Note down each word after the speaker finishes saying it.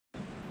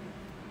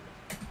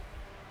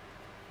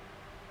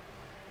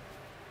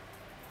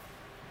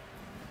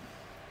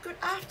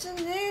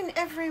afternoon,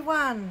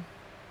 everyone.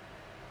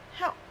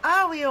 How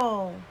are we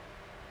all?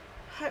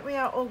 Hope we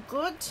are all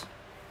good.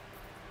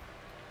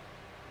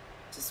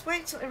 Just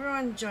wait till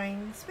everyone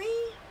joins me.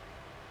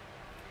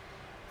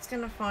 Just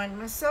going to find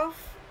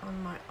myself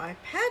on my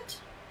iPad.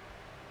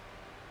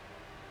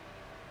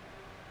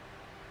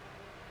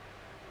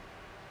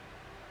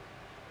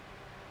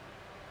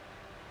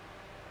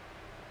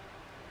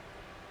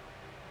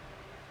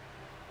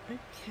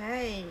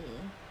 Okay.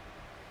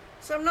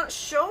 So I'm not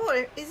sure,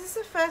 is this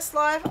the first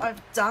live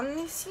I've done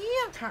this year?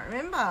 I can't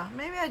remember.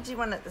 Maybe I did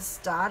one at the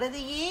start of the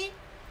year.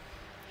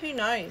 Who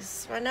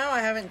knows? I know I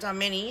haven't done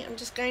many. I'm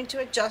just going to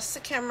adjust the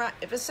camera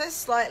ever so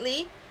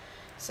slightly.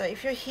 So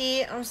if you're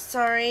here, I'm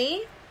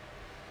sorry.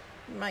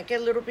 You might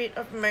get a little bit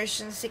of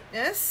motion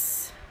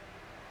sickness.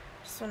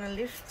 Just want to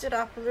lift it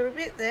up a little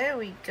bit. There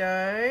we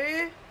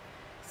go.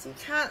 So you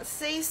can't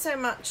see so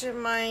much of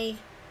my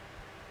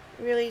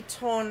really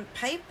torn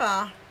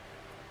paper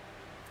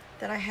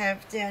that I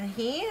have down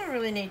here. I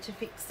really need to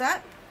fix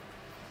that.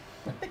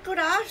 But good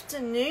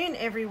afternoon,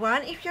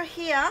 everyone. If you're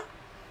here,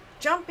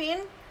 jump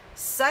in,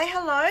 say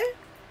hello,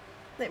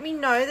 let me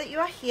know that you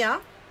are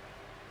here.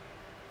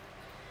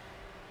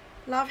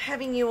 Love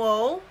having you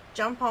all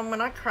jump on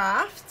when I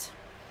craft.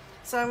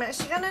 So I'm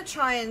actually going to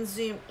try and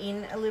zoom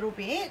in a little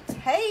bit.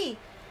 Hey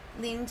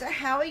Linda,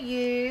 how are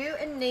you?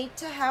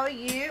 Anita, how are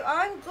you?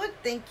 I'm good,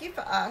 thank you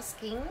for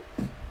asking.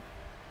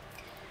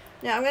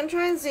 Now I'm going to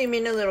try and zoom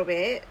in a little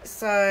bit,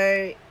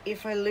 so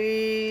if I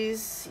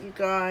lose you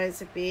guys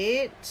a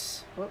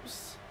bit,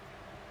 whoops,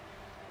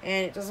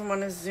 and it doesn't want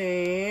to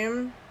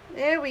zoom,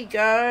 there we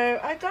go,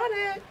 I got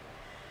it.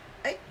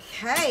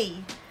 Okay,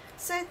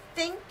 so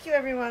thank you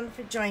everyone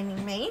for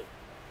joining me.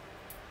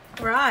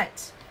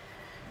 Right,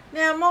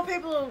 now more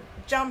people will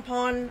jump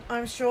on,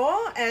 I'm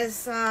sure,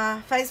 as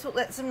Facebook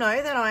lets them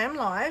know that I am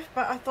live,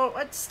 but I thought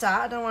I'd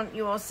start. I don't want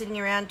you all sitting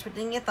around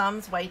twiddling your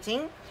thumbs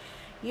waiting.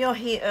 You're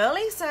here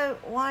early, so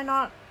why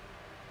not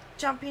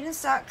jump in and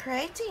start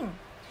creating?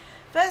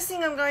 First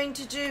thing I'm going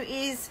to do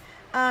is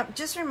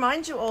just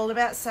remind you all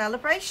about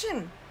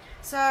Sale-A-Bration.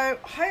 So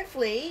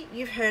hopefully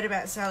you've heard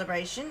about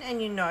Sale-A-Bration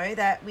and you know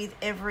that with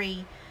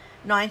every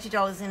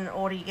 $90 in an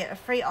order you get a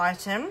free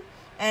item,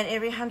 and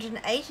every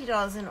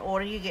 $180 in an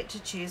order you get to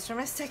choose from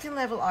a second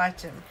level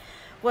item.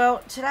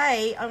 Well,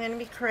 today I'm going to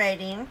be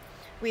creating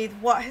with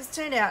what has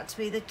turned out to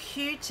be the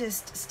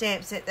cutest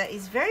stamp set that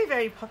is very,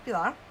 very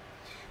popular.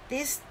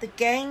 The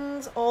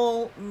Gangs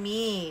All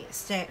Meer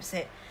stamp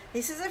set.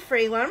 This is a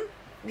free one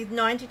with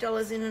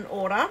 $90 in an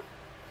order,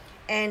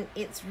 and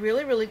it's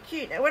really, really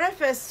cute. When I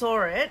first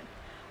saw it,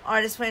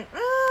 I just went,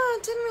 oh,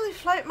 it didn't really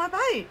float my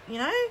boat, you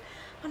know.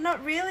 I'm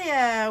not really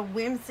a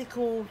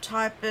whimsical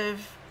type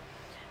of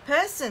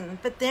person,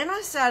 but then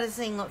I started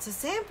seeing lots of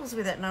samples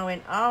with it, and I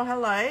went, oh,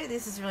 hello,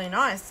 this is really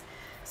nice.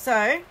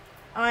 So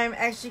I'm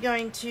actually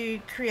going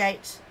to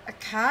create a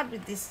card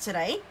with this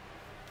today.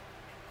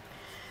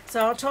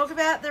 So I'll talk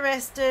about the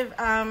rest of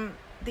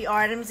the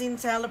items in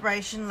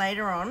Sale-A-Bration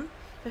later on.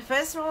 But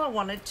first of all, I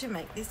wanted to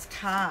make this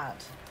card.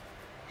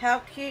 How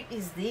cute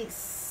is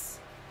this?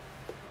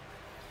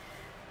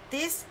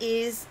 This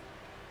is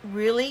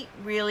really,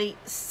 really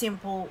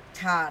simple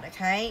card,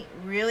 okay?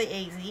 Really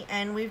easy.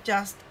 And we've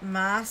just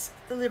masked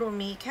the little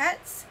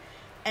meerkats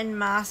and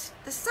masked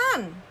the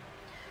sun.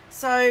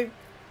 So,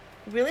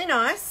 really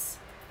nice.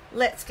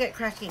 Let's get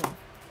cracking.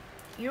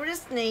 You'll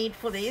just need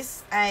for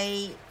this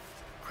a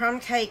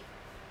crumb cake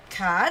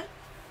card.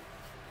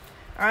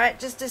 Alright,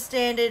 just a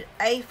standard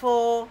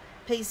A4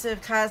 piece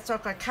of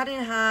cardstock I cut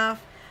in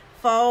half,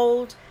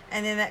 fold,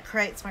 and then that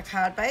creates my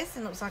card base,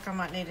 and looks like I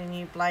might need a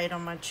new blade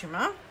on my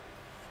trimmer.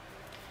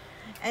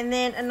 And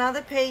then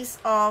another piece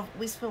of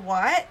Whisper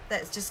White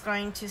that's just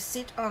going to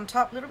sit on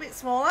top, a little bit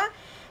smaller,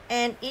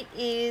 and it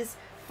is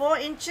 4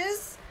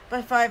 inches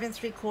by 5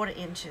 3/4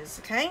 inches,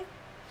 okay?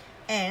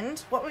 And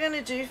what we're going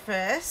to do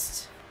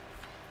first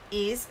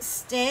is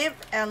stamp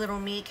our little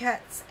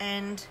meerkats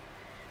and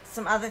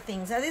some other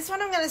things. Now this one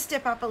I'm going to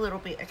step up a little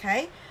bit,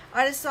 okay?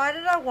 I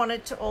decided I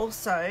wanted to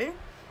also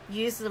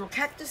use the little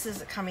cactuses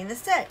that come in the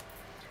set.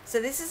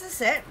 So this is a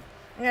set.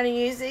 I'm going to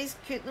use these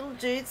cute little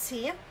dudes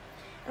here,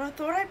 and I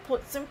thought I'd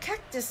put some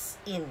cactus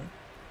in.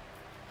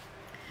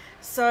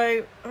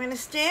 So I'm going to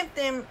stamp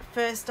them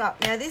first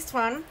up. Now this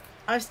one,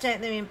 I've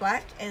stamped them in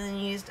black and then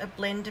used a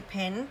blender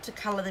pen to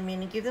colour them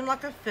in and give them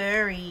like a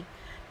furry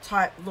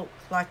type look,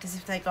 like as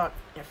if they got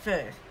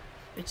fur,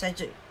 which they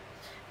do.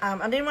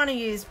 I didn't want to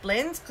use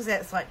blends because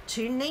that's like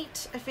too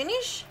neat a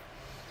finish,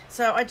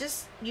 so I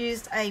just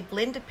used a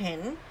blender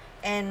pen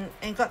and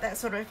got that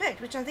sort of effect,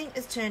 which I think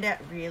has turned out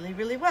really,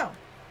 really well.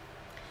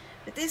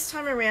 But this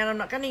time around I'm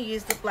not going to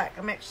use the black.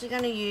 I'm actually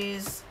going to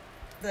use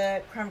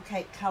the crumb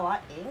cake colour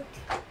ink.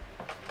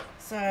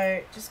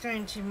 So just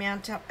going to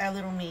mount up our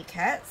little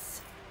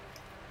meerkats.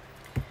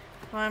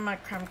 Find my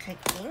crumb cake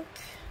ink.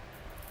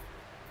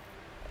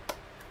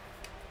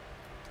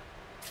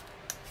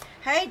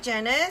 Hey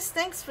Janice,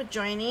 thanks for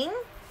joining.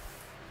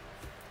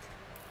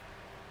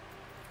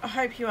 I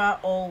hope you are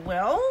all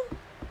well.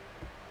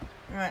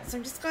 Alright, so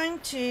I'm just going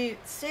to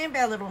stamp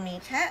our little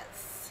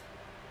meerkats.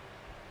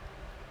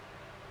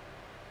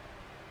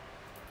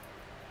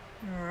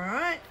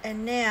 Alright,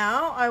 and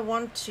now I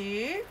want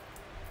to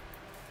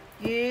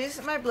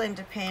use my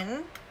blender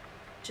pen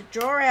to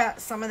draw out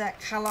some of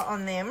that colour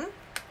on them.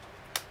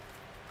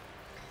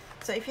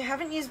 So if you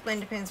haven't used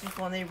blender pens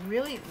before, they're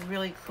really,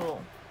 really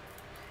cool.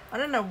 I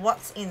don't know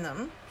what's in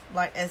them,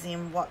 like as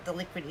in what the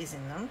liquid is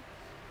in them,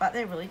 but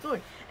they're really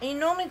good. And you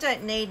normally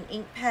don't need an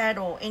ink pad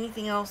or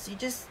anything else. You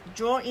just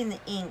draw in the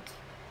ink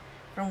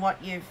from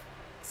what you've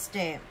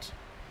stamped.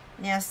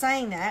 Now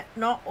saying that,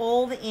 not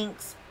all the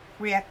inks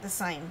react the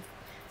same.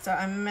 So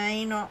I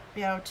may not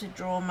be able to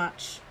draw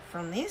much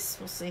from this.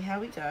 We'll see how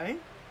we go.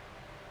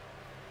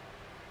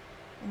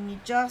 And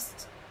you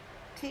just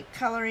keep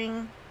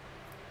colouring,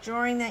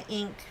 drawing that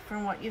ink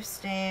from what you've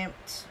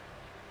stamped.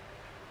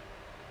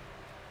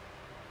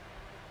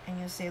 And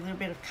you'll see a little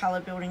bit of colour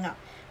building up.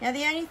 Now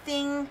the only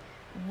thing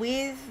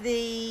with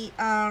the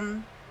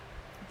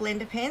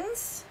blender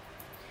pens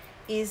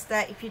is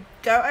that if you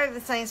go over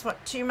the same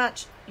spot too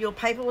much, your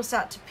paper will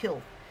start to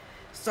pill.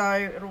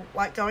 So it'll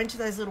like go into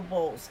those little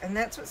balls. And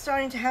that's what's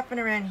starting to happen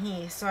around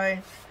here. So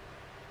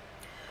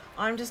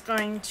I'm just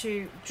going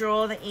to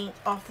draw the ink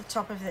off the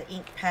top of the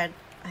ink pad,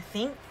 I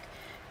think,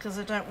 because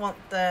I don't want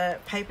the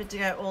paper to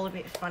go all a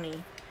bit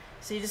funny.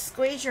 So you just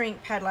squeeze your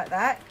ink pad like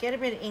that, get a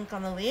bit of ink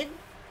on the lid,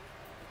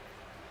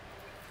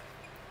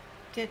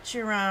 get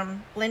your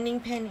blending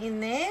pen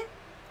in there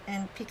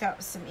and pick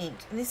up some ink.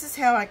 And this is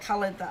how I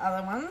coloured the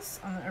other ones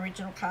on the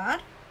original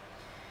card.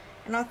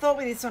 And I thought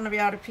with this one I'd be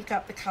able to pick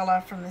up the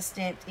colour from the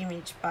stamped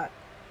image, but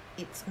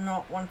it's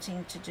not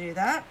wanting to do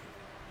that.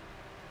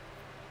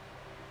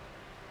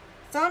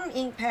 Some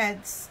ink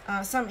pads,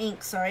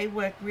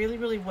 work really,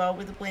 really well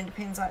with the blender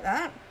pens like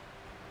that.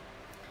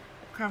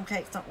 Crumb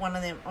cake's not one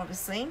of them,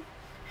 obviously.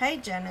 Hey,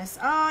 Janice.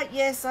 Oh,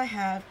 yes, I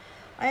have.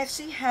 I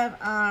actually have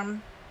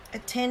a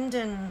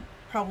tendon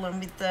problem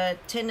with the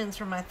tendons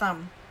from my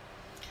thumb.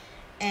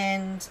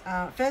 And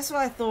first of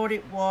all, I thought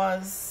it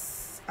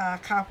was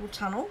carpal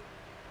tunnel.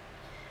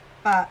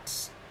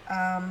 But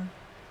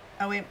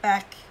I went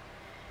back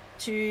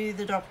to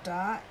the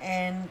doctor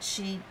and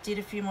she did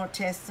a few more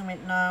tests and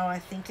went, no, I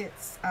think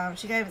it's,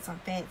 she gave it some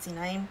fancy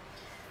name,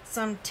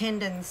 some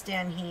tendons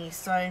down here.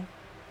 So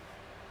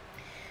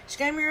she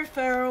gave me a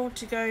referral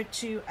to go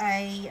to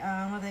a,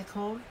 what are they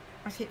called?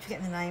 I keep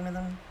forgetting the name of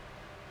them.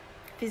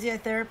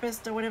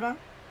 Physiotherapist or whatever.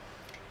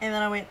 And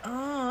then I went,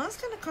 oh, that's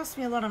going to cost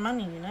me a lot of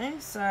money, you know.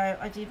 So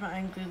I did my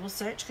own Google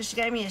search because she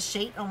gave me a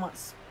sheet on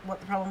what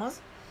the problem was.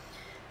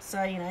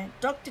 So, you know,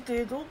 Dr.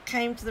 Google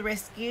came to the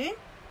rescue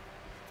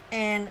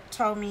and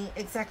told me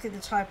exactly the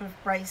type of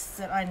brace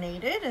that I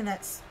needed, and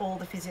that's all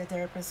the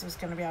physiotherapist was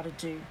going to be able to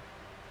do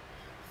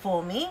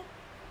for me.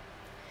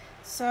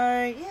 So,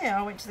 yeah,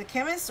 I went to the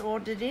chemist,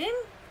 ordered it in.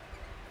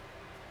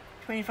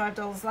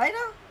 $25 later,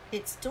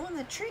 it's doing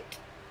the trick.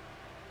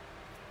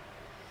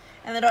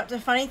 And the doctor,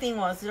 funny thing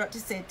was, the doctor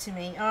said to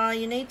me, oh,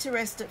 you need to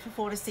rest it for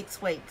 4 to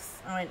 6 weeks.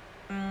 I went,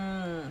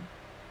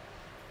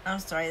 I'm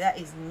sorry, that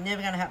is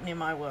never going to happen in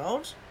my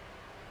world.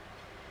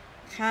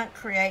 Can't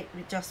create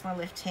with just my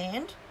left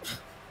hand.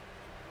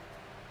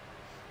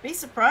 Be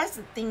surprised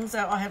at things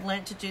that I have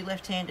learnt to do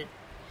left-handed.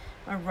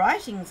 My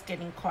writing's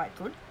getting quite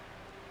good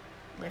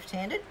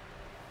left-handed.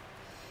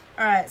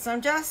 Alright, so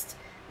I'm just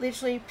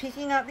literally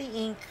picking up the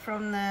ink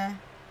from the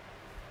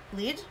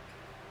lid,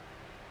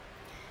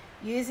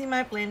 using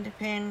my blender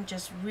pen,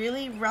 just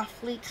really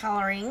roughly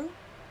colouring,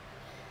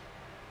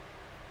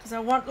 because I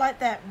want like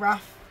that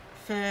rough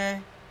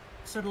fur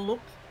sort of look,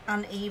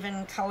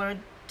 uneven coloured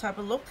type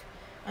of look.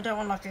 I don't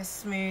want like a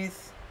smooth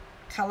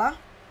colour.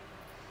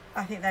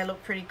 I think they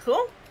look pretty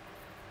cool.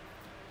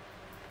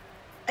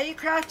 Are you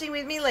crafting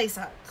with me,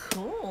 Lisa?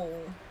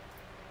 Cool.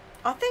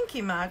 Oh, thank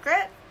you,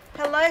 Margaret.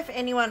 Hello for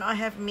anyone I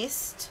have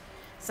missed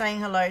saying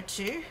hello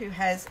to who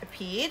has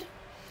appeared.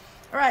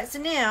 Alright, so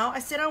now I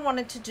said I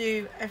wanted to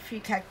do a few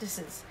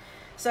cactuses.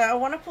 So I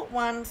want to put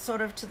one sort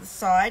of to the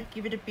side,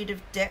 give it a bit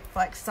of depth,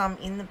 like some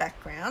in the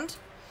background.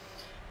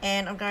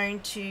 And I'm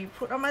going to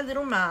put on my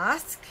little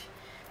mask.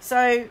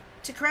 So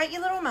to create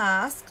your little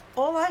mask,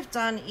 all I've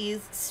done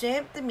is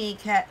stamp the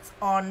meerkats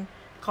on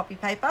copy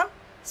paper,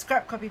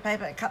 scrap copy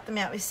paper, and cut them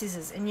out with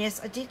scissors. And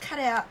yes, I did cut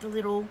out the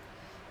little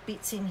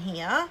bits in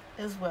here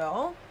as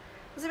well.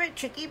 It was a bit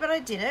tricky, but I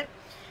did it.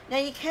 Now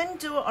you can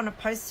do it on a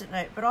post-it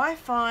note, but I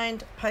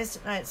find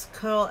post-it notes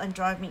curl and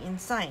drive me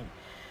insane.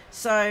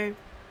 So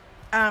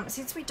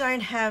since we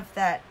don't have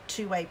that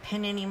two-way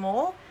pen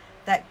anymore,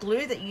 that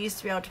glue that you used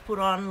to be able to put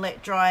on,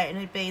 let dry, and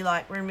it'd be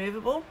like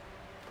removable,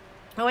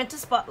 I went to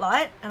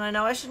Spotlight, and I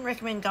know I shouldn't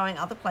recommend going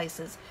other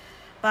places,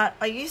 but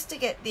I used to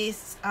get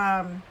this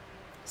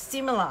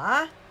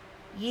similar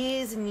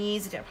years and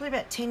years ago, probably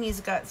about 10 years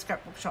ago at the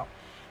scrapbook shop,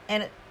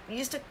 and it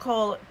used to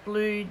call it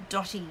Blue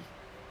Dotty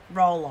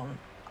Roll-On.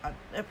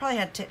 It probably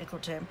had a technical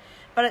term,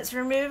 but it's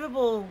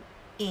removable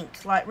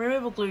ink, like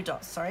removable glue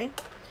dots, sorry.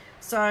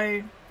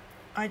 So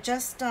I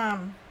just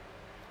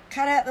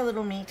cut out the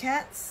little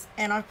meerkats,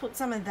 and I put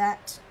some of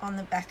that on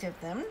the back of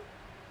them.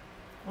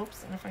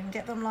 Oops, and if I can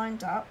get them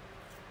lined up.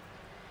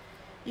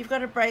 You've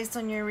got a brace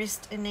on your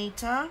wrist,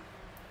 Anita.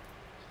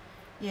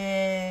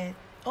 Yeah,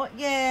 Oh,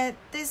 yeah,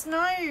 there's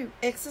no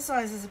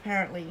exercises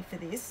apparently for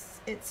this.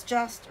 It's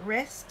just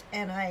rest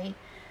and a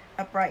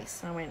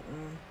brace. And I went,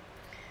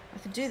 I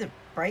could do the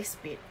brace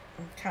bit.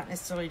 I can't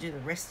necessarily do the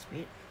rest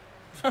bit.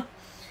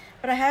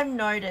 But I have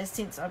noticed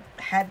since I've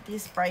had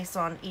this brace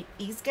on, it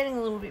is getting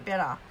a little bit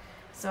better.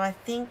 So I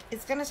think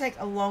it's going to take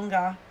a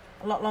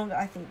lot longer,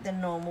 I think,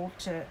 than normal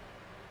to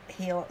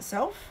heal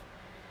itself.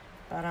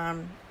 But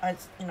I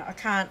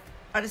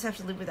just have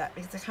to live with that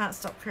because I can't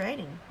stop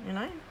creating, you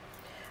know.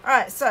 All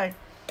right, so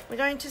we're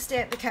going to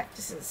stamp the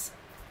cactuses.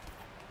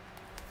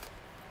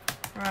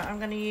 All right, I'm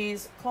going to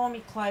use Call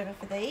Me Clover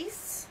for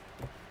these.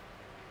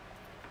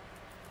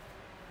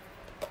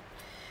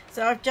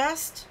 So I've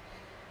just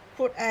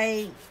put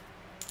a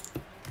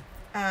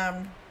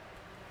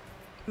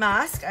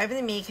mask over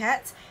the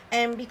meerkats,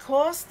 and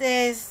because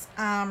there's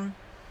a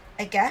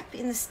gap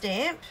in the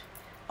stamp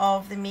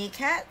of the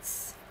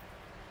meerkats,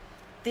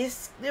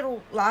 this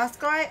little last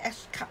guy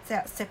actually cuts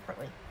out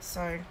separately.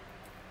 So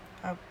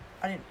I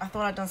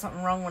thought I'd done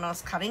something wrong when I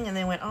was cutting, and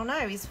then went, oh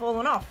no, he's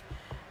fallen off.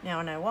 Now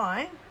I know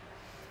why.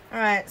 All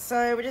right,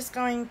 so we're just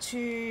going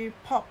to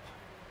pop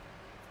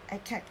a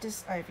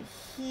cactus over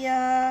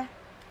here.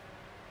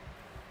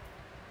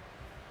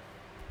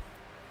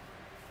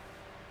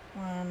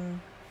 One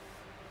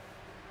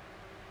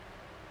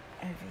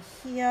over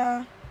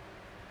here.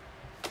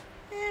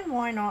 And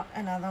why not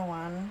another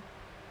one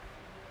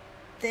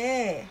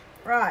there?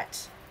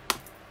 Right.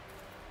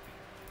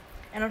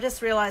 And I've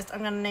just realised I'm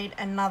going to need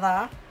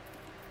another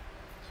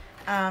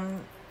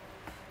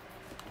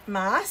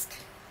mask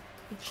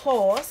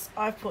because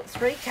I put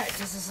 3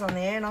 cactuses on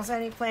there and I was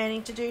only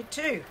planning to do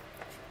 2.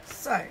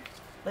 So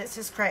let's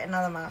just create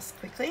another mask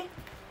quickly.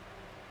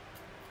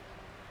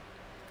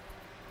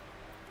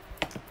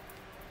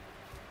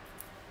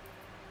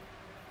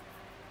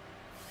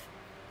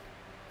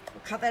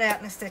 We'll cut that out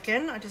in a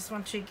second. I just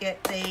want to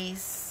get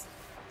these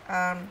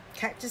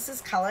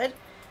cactuses coloured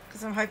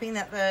because I'm hoping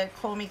that the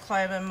Call Me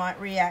Clover might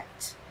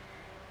react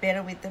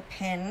better with the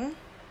pen,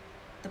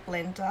 the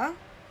blender,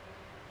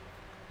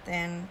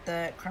 than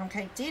the crumb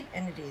cake did,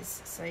 and it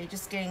is. So you're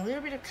just getting a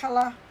little bit of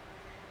colour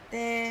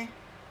there.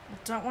 I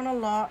don't want a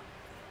lot.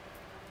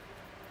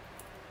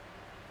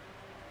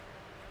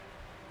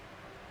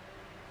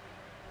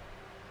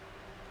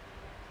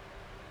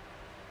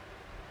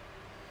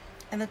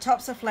 And the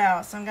tops are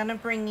flowers, so I'm going to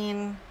bring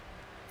in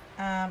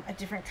a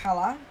different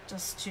colour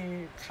just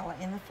to colour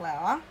in the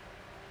flower.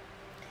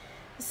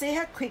 See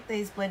how quick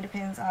these blender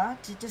pens are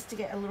just to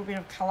get a little bit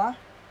of colour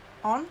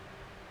on.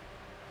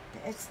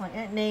 They're excellent.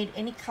 You don't need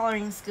any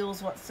colouring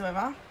skills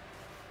whatsoever.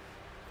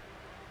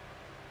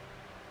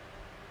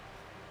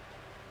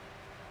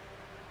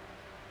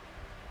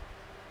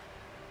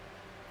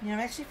 You know,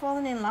 I've actually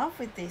fallen in love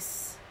with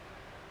this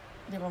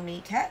little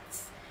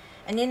meerkats.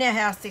 And in our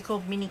house they're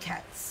called mini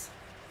cats.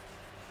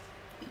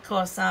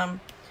 Because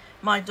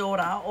my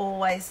daughter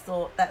always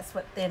thought that's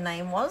what their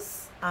name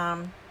was.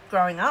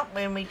 Growing up,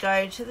 when we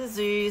go to the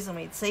zoos and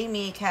we'd see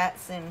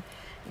meerkats and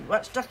you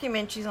watch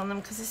documentaries on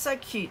them because they're so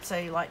cute, so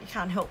you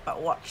can't help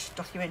but watch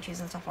documentaries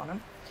and stuff on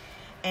them.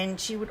 And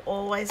she would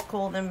always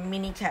call them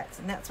mini cats,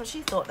 and that's what she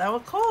thought they were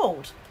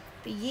called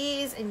for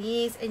years and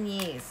years and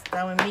years.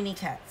 They were mini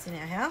cats in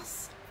our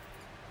house.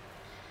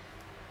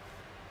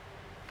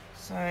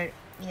 So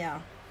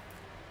yeah,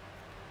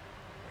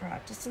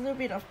 right, just a little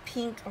bit of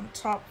pink on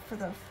top for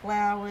the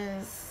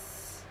flowers.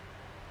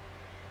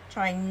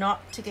 Trying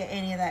not to get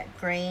any of that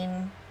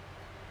green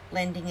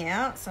blending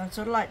out. So I'm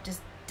sort of like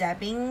just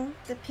dabbing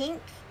the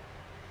pink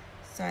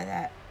so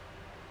that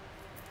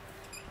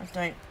I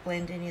don't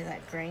blend any of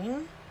that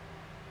green.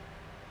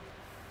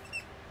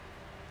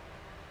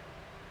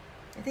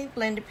 I think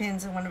blender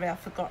pens are one of our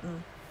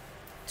forgotten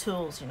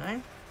tools, you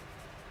know.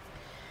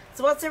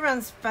 So what's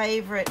everyone's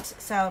favourite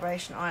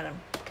Sale-A-Bration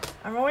item?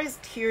 I'm always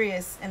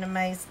curious and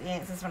amazed at the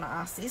answers when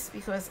I ask this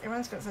because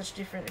everyone's got such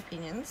different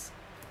opinions.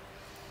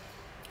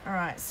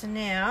 Alright, so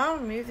now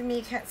move the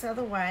meerkats out of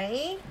the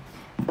way.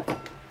 We're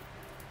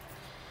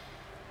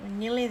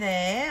nearly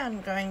there.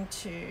 I've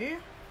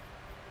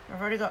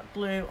already got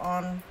glue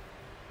on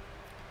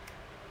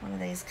one of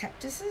these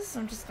cactuses.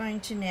 I'm just going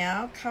to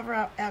now cover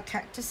up our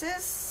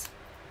cactuses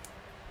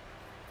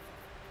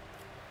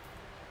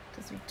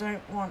because we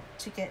don't want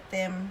to get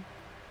them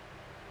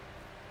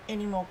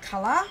any more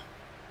colour.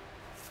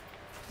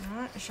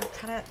 Alright, I shall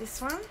cut out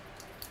this one.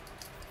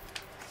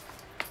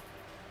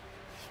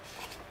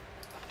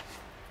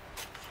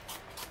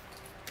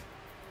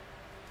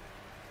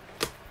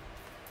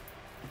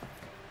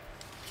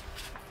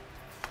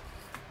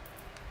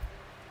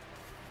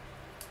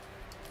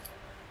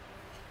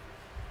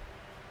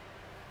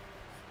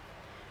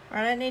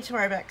 I don't need to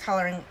worry about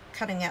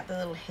cutting out the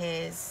little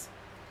hairs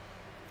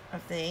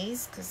of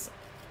these because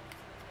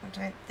I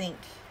don't think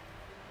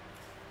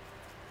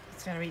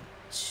it's going to be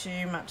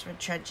too much of a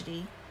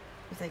tragedy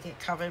if they get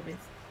covered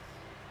with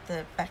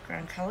the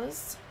background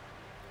colours.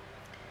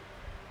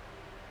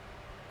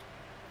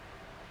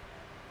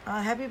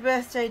 Happy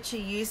birthday to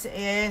you.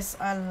 Yes,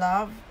 I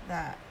love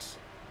that.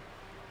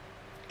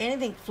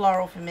 Anything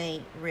floral for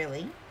me,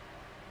 really.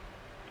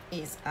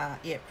 is,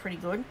 yeah, pretty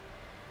good.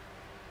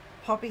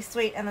 Poppy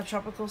Sweet and the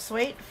Tropical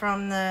Sweet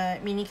from the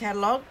mini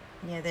catalogue.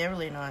 Yeah, they're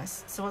really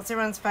nice. So what's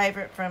everyone's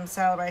favourite from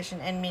Sale-A-Bration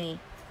and mini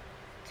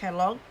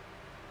catalogue?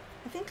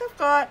 I think I've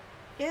got,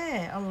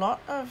 yeah, a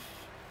lot of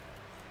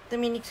the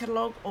mini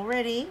catalogue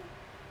already.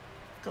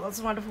 Got lots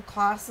of wonderful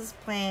classes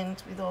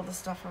planned with all the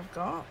stuff I've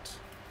got.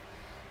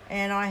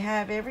 And I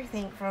have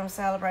everything from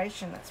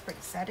Sale-A-Bration. That's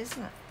pretty sad,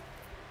 isn't it?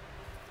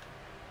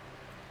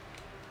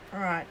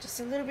 Alright, just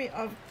a little bit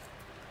of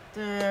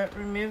the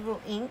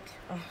removable ink.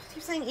 Oh, I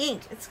keep saying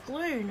ink. It's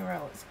glue,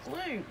 Narelle. It's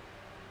glue.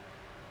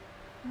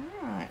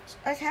 Alright,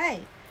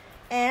 okay.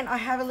 And I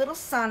have a little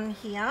sun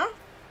here.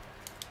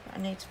 I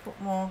need to put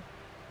more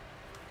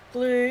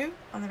glue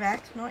on the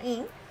back, not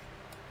ink.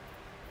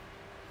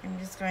 I'm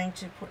just going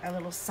to put a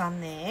little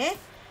sun there.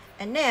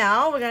 And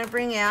now we're going to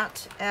bring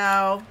out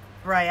our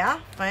brayer,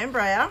 foam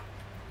brayer.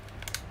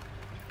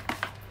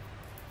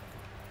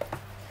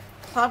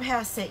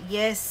 Clubhouse set,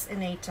 yes,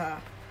 Anita.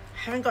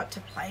 I haven't got to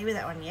play with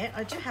that one yet.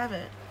 I do have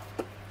it.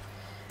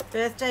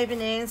 Birthday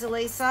Bonanza,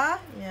 Lisa.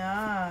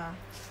 Yeah.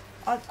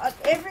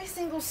 Every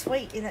single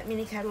suite in that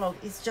mini catalogue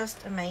is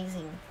just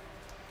amazing.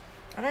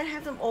 I don't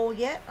have them all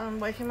yet. I'm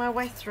working my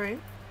way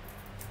through.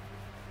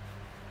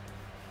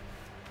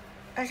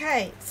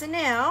 Okay, so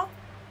now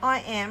I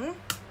am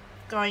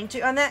going to,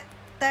 and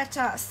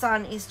that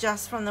sun is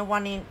just from the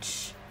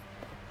 1-inch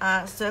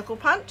circle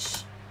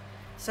punch.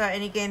 So,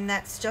 and again,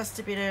 that's just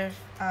a bit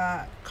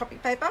of copy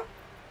paper.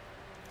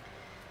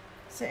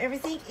 So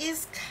everything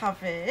is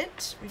covered.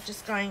 We're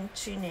just going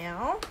to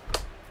now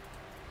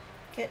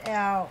get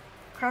our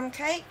crumb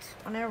cake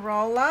on our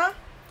roller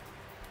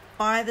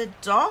by the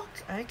dock.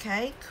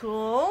 Okay,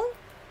 cool.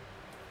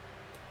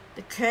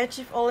 The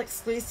kerchief all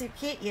exclusive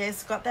kit.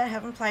 Yes, got that.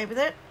 Haven't played with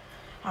it.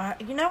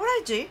 You know what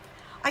I do?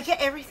 I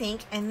get everything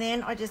and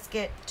then I just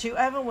get too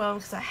overwhelmed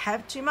because I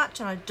have too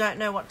much and I don't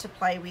know what to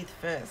play with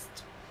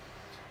first.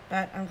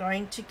 But I'm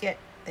going to get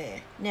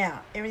there.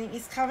 Now, everything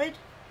is covered.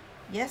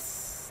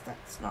 Yes.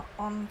 That's not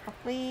on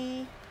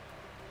properly,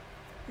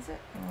 is it?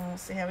 Oh, we'll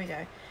see how we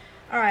go.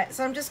 All right,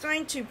 so I'm just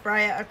going to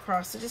brayer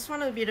across. I just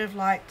want a bit of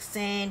like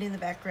sand in the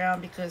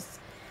background because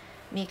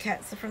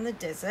meerkats are from the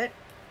desert.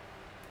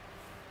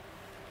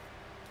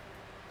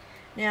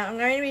 Now I'm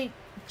going to be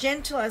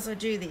gentle as I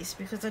do this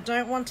because I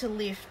don't want to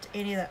lift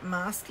any of that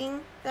masking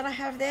that I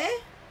have there.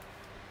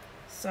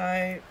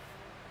 So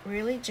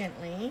really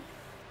gently,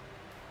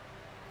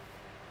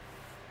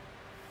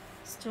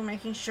 still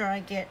making sure I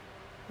get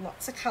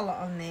lots of colour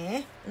on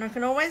there, and I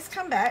can always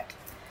come back.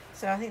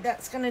 So I think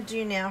that's going to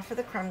do now for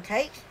the crumb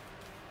cake.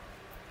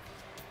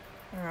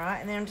 Alright,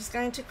 and then I'm just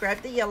going to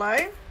grab the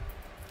yellow.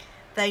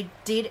 They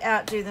did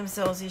outdo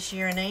themselves this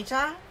year,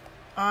 Anita.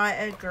 I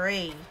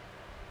agree.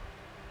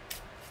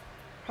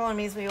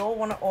 Problem is we all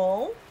want it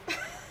all.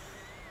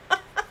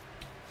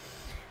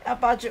 Our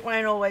budget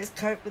won't always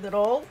cope with it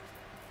all.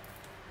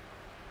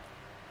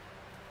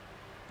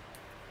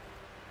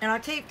 And I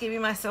keep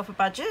giving myself a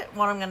budget,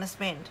 what I'm going to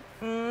spend.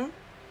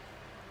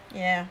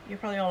 Yeah, you're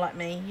probably all like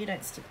me. You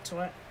don't stick to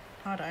it.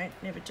 I don't,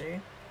 never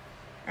do.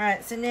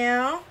 Alright, so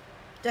now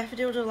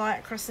Daffodil Delight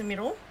across the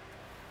middle.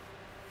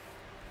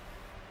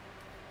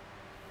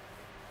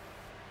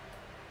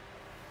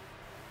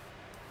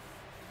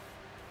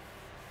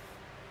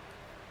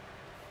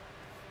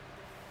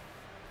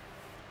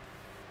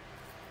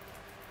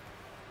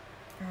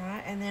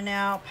 Alright, and then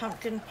our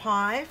pumpkin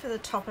pie for the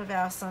top of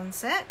our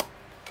sunset.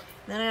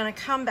 Then I'm going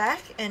to come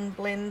back and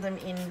blend them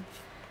in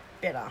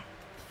better.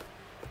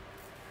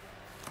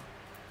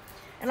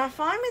 And I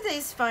find with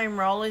these foam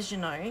rollers, you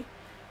know,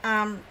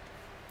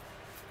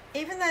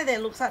 even though there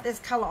looks like there's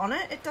colour on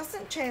it, it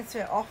doesn't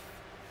transfer off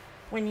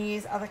when you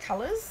use other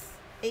colours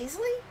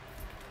easily.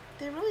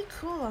 They're really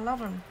cool. I love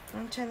them. I'm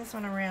going to turn this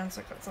one around so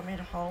I've got something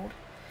to hold.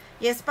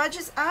 Yes,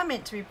 budgets are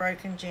meant to be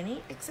broken,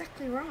 Jenny.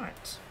 Exactly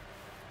right.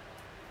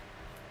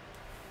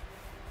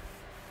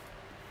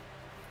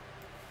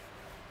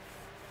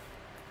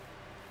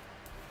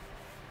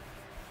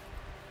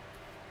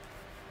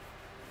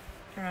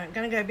 Alright, I'm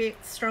going to go a bit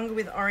stronger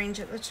with orange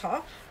at the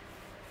top.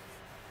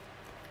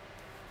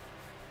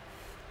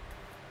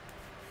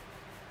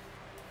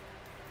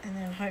 And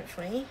then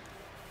hopefully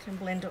can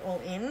blend it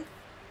all in.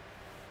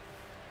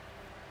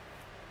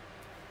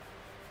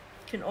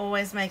 Can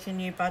always make a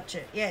new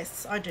budget.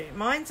 Yes, I do.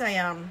 Mine's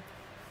a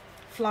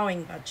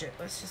flowing budget.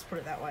 Let's just put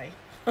it that way.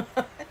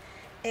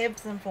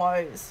 Ebbs and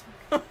flows.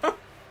 But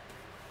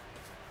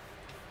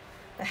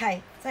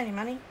hey, it's only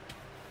money.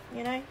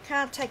 You know,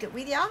 can't take it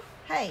with ya.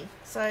 Hey,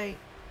 so,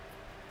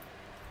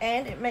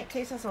 and it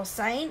keeps us all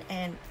sane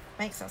and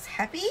makes us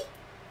happy.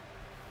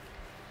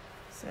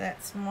 So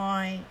that's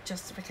my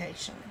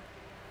justification.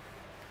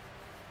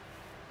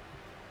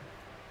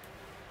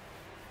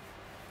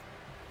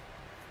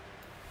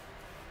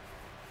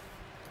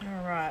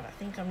 Alright, I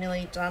think I'm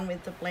nearly done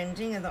with the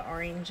blending of the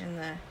orange and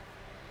the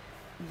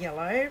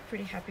yellow.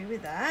 Pretty happy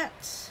with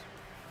that.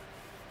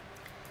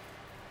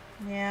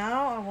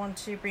 Now I want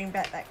to bring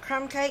back that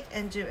crumb cake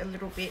and do a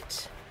little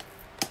bit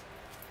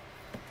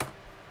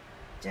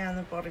down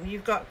the bottom.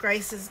 You've got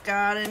Grace's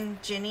Garden,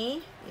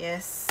 Jenny.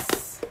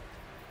 Yes,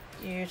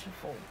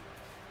 beautiful.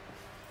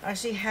 I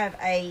actually have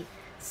a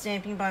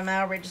stamping by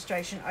mail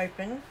registration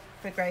open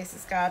for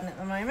Grace's Garden at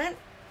the moment.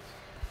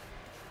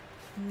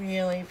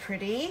 Really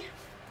pretty.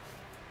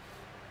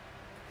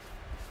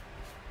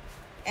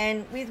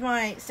 And with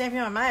my stamping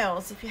by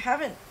mails, if you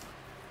haven't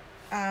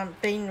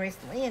been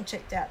recently and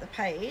checked out the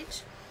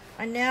page,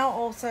 I now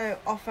also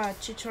offer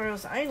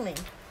tutorials only.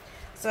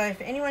 So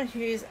for anyone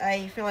who's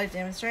a fellow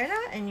demonstrator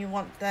and you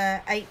want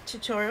the 8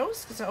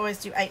 tutorials, because I always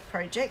do 8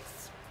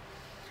 projects,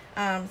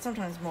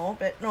 sometimes more,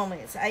 but normally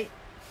it's 8,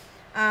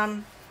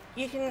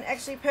 you can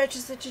actually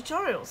purchase the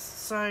tutorials.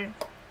 So,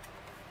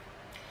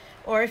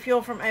 or if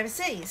you're from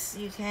overseas,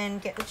 you can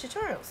get the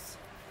tutorials.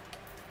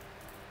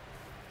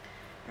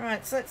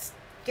 Alright, so let's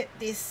get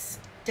this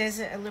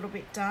desert a little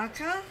bit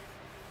darker.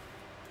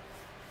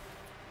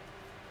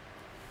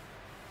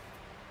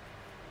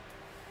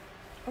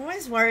 I'm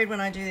always worried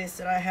when I do this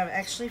that I have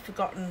actually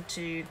forgotten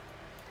to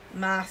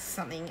mask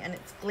something and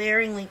it's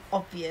glaringly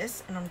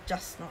obvious and I'm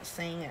just not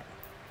seeing it.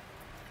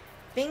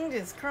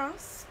 Fingers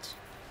crossed.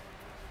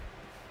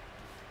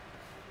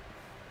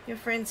 Your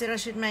friend said I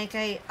should make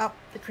a up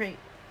the creek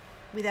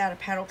without a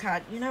paddle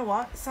card. You know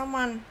what?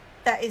 Someone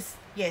that is,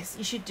 yes,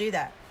 you should do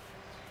that.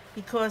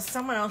 Because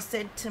someone else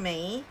said to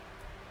me,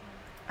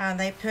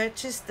 they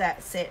purchased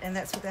that set and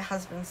that's what their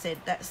husband said.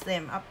 That's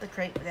them, up the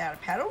creek without a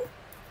paddle.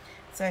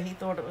 So he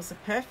thought it was a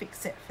perfect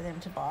set for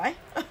them to buy.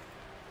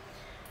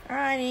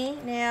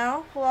 Alrighty,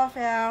 now pull off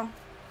our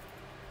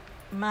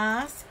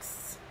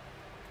masks.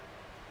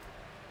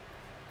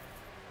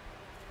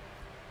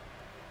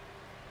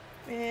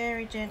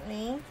 Very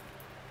gently.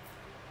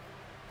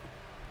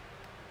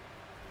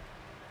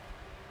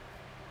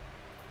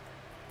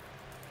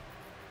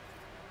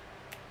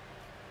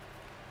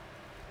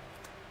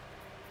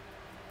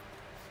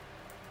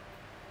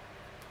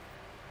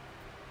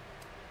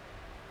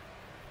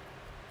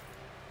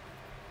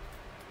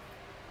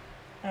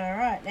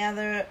 Alright, now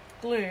the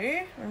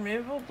glue,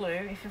 removable glue,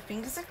 if your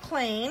fingers are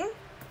clean,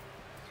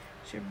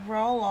 should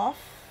roll off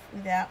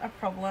without a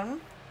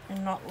problem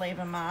and not leave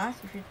a mark.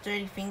 If you've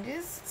dirty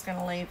fingers, it's going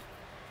to leave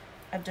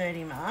a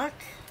dirty mark,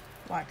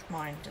 like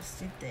mine just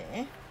did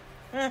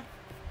there.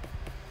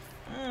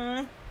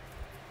 I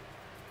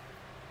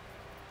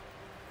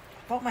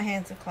thought my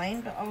hands are clean,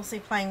 but obviously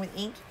playing with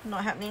ink,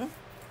 not happening.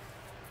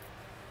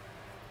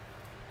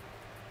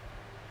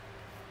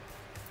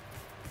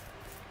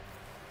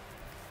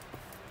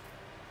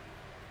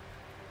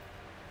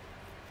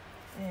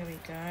 There we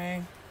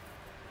go.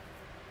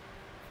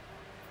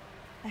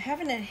 I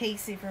have an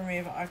adhesive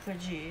remover I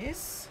could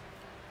use,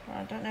 but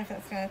I don't know if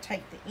that's going to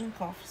take the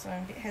ink off, so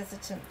I'm a bit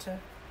hesitant to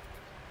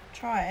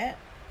try it.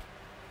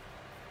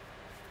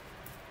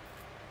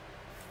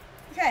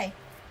 Okay,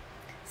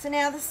 so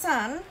now the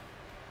sun,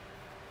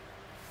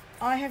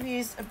 I have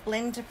used a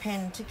blender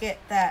pen to get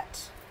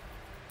that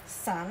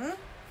sun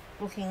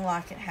looking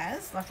like it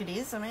has, like it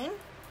is, I mean.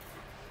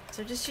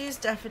 So just use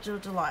Daffodil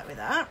Delight with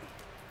that.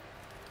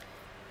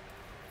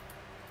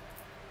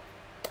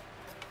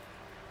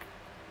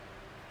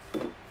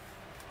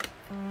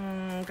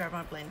 Grab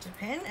my blender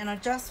pen and I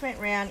just went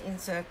round in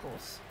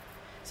circles.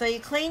 So you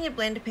clean your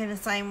blender pen the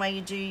same way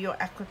you do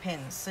your aqua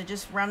pens. So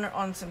just run it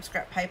on some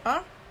scrap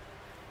paper.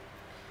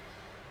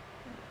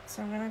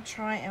 So I'm going to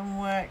try and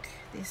work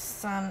this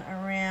sun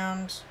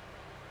around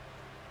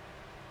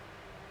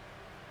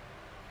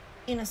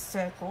in a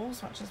circle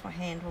as much as my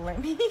hand will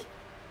let me.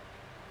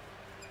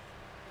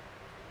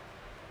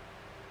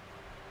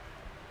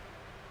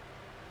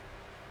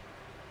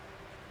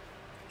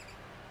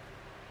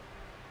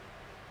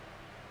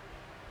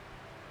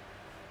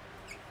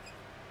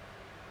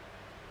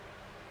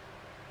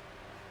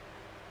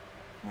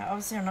 Now,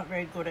 obviously I'm not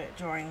very good at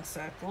drawing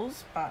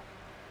circles, but,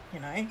 you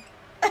know,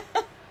 I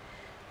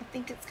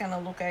think it's going to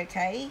look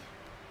okay.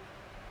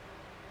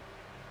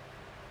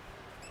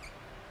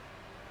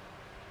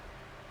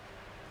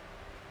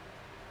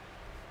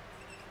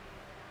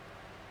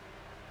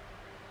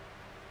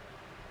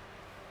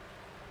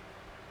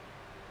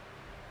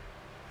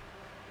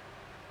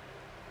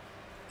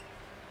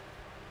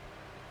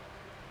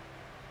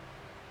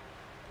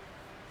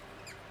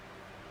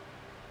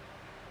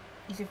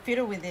 You could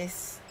fiddle with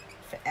this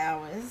for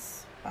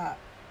hours, but I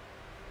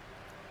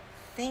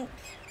think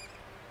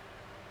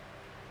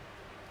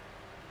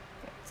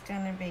it's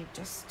going to be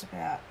just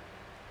about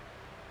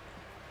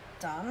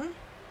done.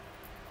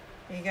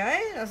 There you go.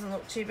 Doesn't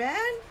look too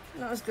bad.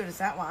 Not as good as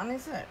that one,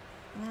 is it?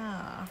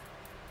 Ah.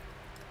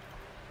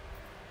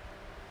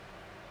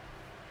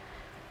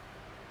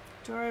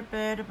 Draw a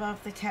bird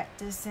above the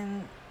cactus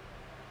and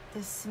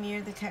the smear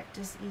of the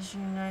cactus is you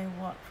know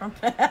what from.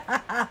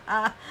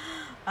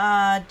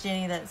 Ah,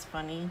 Jenny, that's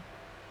funny.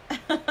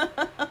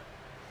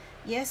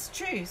 Yes,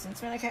 true,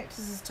 since when a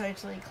cactus is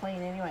totally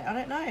clean anyway. I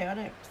don't know. I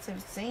don't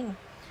have seen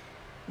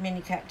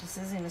many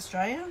cactuses in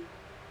Australia.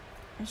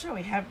 I'm sure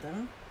we have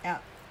them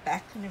out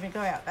back. I never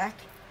go out back.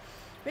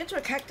 We went to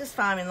a cactus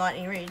farm in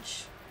Lightning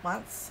Ridge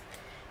once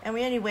And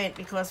we only went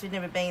because we'd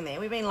never been there.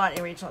 We've been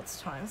Lightning Ridge lots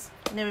of times.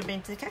 Never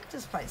been to the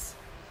cactus place.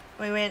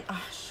 We went,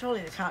 oh,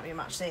 surely there can't be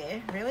much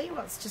there. Really?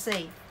 What's to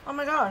see? Oh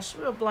my gosh,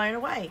 we were blown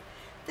away.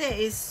 There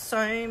is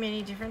so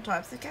many different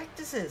types of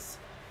cactuses.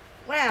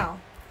 Wow.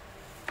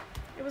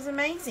 It was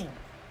amazing.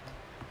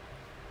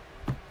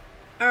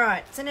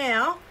 Alright, so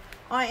now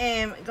I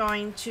am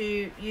going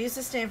to use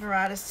the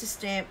Stamparatus to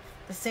stamp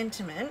the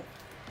sentiment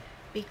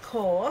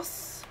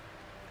because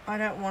I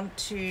don't want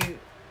to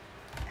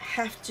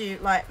have to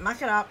like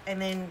muck it up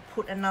and then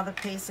put another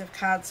piece of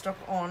cardstock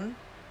on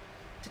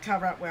to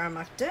cover up where I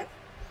mucked it.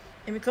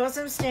 And because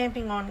I'm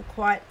stamping on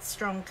quite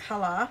strong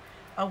colour,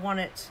 I want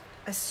it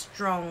a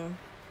strong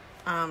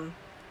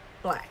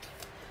black.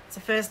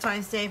 So first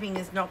time stamping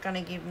is not going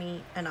to give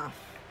me enough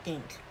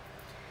ink.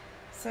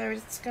 So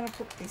it's going to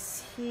put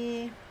this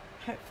here.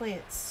 Hopefully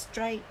it's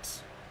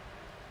straight.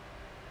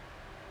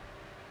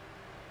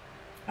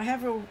 I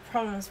have real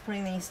problems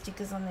putting these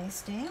stickers on these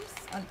stamps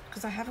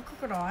because I have a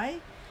crooked eye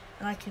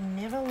and I can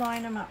never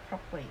line them up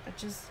properly. I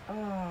just, oh.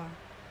 I'm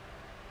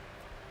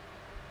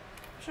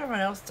sure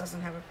everyone else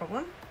doesn't have a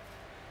problem.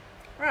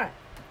 Right.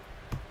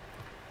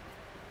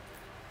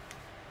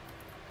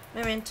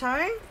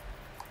 Memento.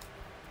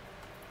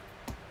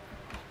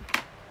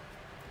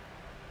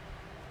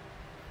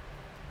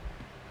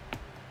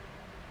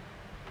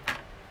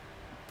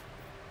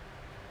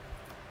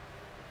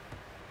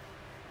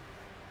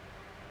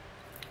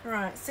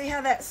 Right, see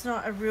how that's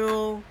not a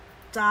real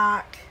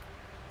dark,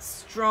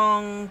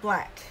 strong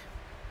black.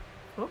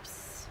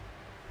 Oops.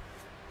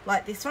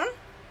 Like this one.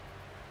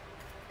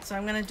 So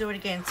I'm going to do it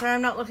again. So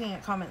I'm not looking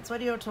at comments.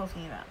 What are you all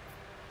talking about?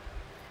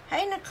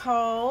 Hey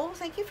Nicole,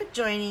 thank you for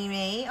joining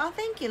me. Oh,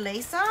 thank you,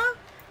 Lisa.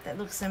 That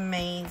looks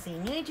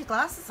amazing. You need your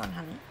glasses on,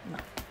 honey.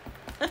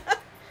 No.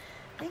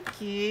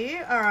 Thank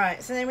you. All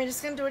right, so then we're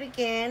just going to do it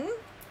again.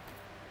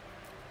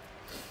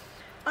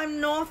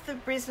 I'm north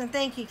of Brisbane.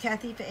 Thank you,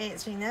 Kathy, for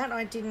answering that.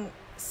 I didn't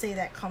see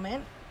that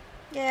comment.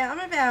 Yeah, I'm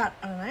about,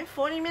 I don't know,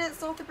 40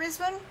 minutes north of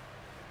Brisbane.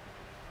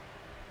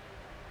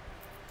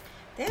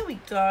 There we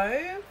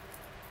go.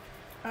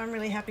 I'm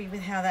really happy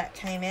with how that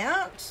came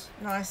out.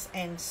 Nice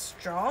and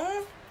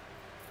strong.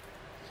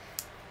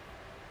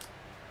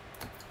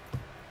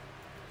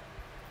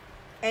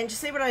 And you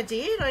see what I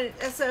did?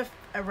 That's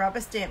a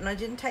rubber stamp and I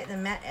didn't take the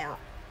mat out.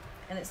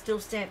 And it's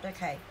still stamped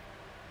okay.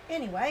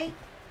 Anyway.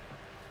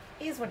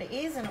 Is what it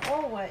is and it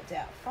all worked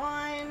out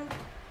fine.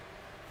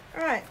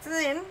 Alright, so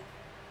then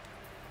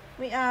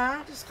we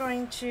are just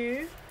going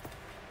to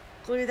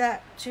glue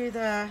that to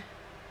the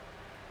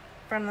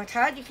front of the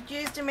card. You could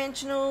use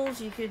dimensionals,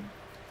 you could,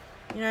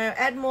 you know,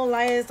 add more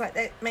layers like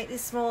that, make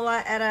this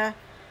smaller, add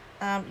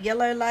a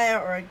yellow layer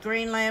or a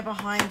green layer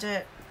behind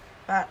it,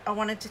 but I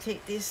wanted to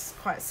keep this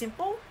quite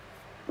simple.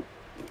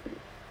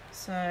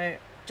 So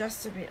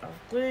just a bit of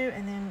glue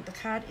and then the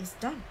card is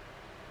done.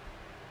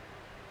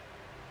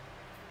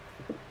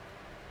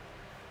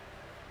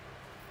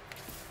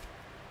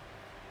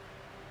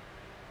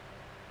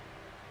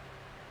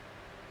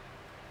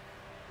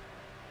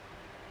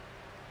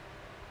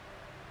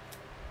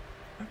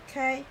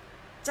 Okay,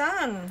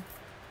 done.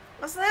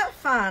 Wasn't that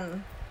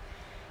fun?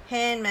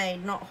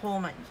 Handmade, not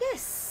Hallmark.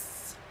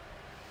 Yes.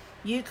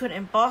 You could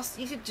emboss.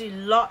 You could do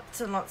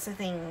lots and lots of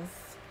things.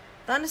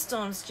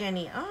 Thunderstorms,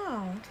 Jenny.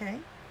 Oh, okay.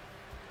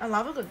 I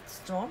love a good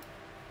storm.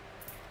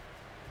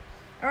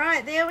 All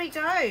right, there we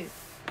go.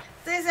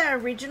 There's our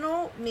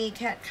original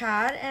Meerkat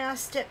card and our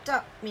stepped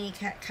up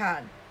Meerkat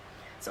card.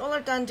 So all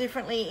I've done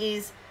differently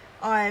is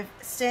I've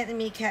stamped the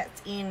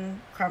meerkats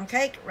in crumb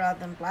cake rather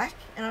than black,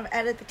 and I've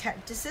added the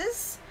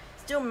cactuses.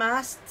 Still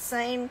masked the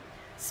same,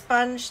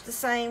 sponge the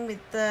same with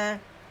the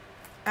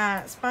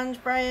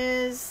sponge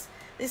brayers.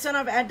 This one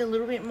I've added a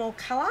little bit more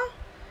colour.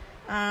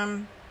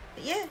 But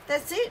yeah,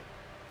 that's it.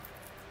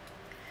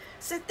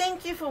 So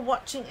thank you for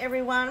watching,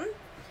 everyone.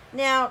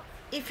 Now,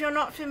 if you're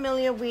not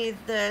familiar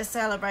with the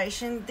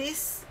Sale-A-Bration,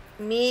 this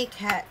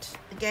Meerkat,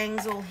 the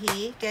Gangs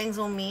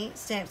All Meer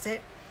stamp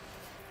set,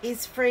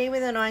 is free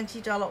with a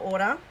 $90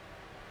 order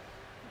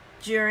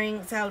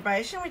during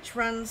Sale-A-Bration, which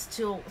runs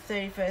till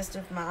 31st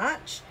of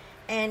March.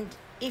 And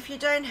if you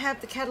don't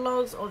have the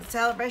catalogues or the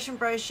Sale-A-Bration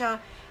brochure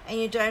and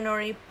you don't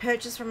already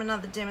purchase from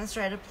another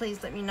demonstrator,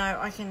 please let me know.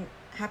 I can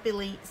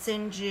happily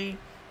send you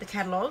the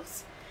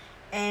catalogues.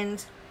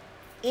 And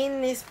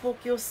in this book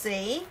you'll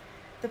see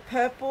the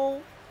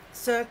purple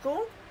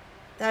circle.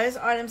 Those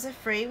items are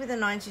free with a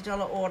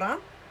 $90 order.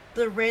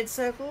 The red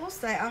circles,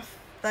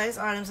 those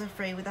items are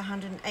free with a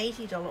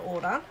 $180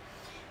 order.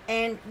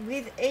 And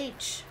with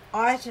each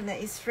item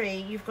that is free,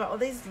 you've got all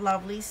these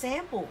lovely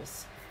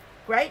samples.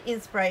 Great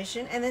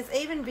inspiration, and there's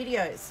even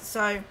videos.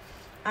 So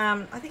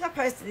I think I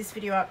posted this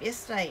video up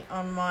yesterday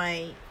on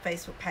my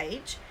Facebook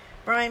page.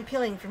 Brian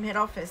Pilling from head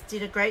office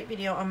did a great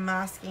video on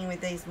masking with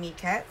these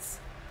meerkats.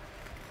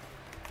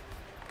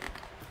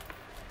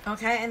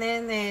 Okay, and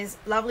then there's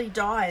lovely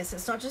dies.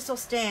 It's not just all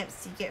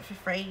stamps you get for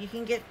free. You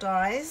can get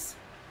dies.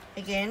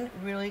 Again,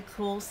 really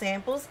cool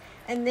samples.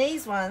 And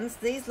these ones,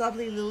 these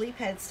lovely lily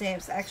pad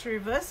stamps are actually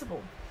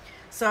reversible.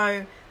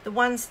 So the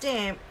one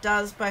stamp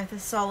does both the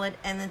solid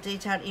and the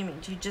detailed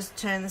image. You just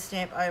turn the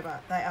stamp over.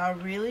 They are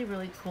really,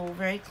 really cool,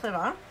 very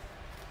clever,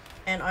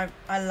 and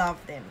I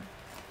love them.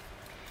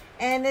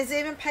 And there's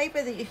even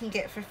paper that you can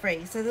get for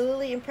free. So the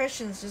Lily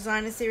Impressions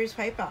Designer Series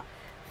paper,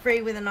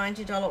 free with a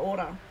 $90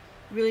 order.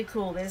 Really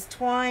cool. There's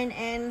twine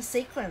and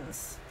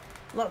sequins.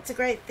 Lots of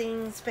great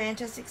things,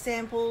 fantastic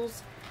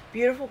samples,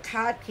 beautiful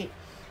card kit.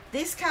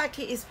 This card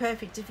kit is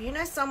perfect. If you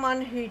know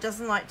someone who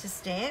doesn't like to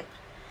stamp,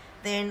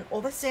 then all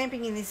the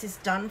stamping in this is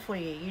done for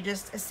you. You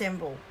just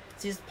assemble.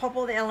 So you just pop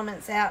all the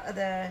elements out of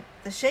the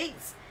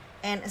sheets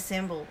and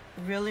assemble.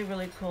 Really,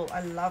 really cool. I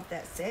love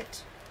that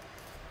set.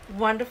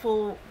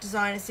 Wonderful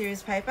designer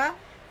series paper.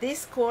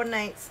 This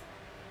coordinates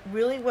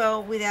really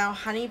well with our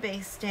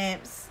honeybee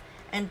stamps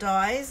and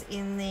dies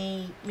in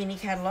the mini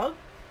catalogue.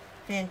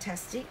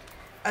 Fantastic.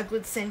 A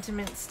good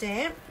sentiment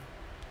stamp,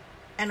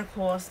 and of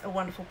course a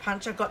wonderful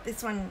punch. I got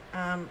this one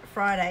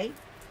Friday,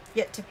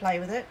 yet to play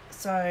with it,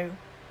 so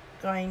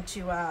going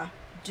to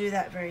do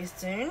that very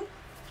soon.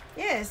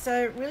 Yeah,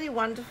 so really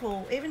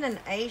wonderful. Even an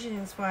Asian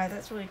inspired,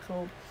 that's really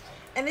cool.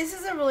 And this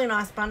is a really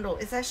nice bundle.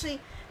 It's actually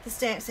the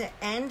stamp set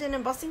and an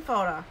embossing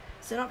folder.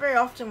 So not very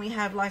often we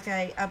have like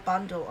a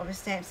bundle of a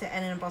stamp set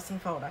and an embossing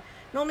folder.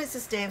 Normally it's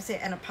a stamp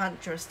set and a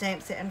punch, or a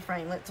stamp set and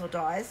framelits or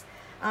dies.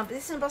 But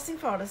this is an embossing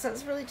folder, so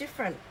it's really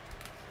different.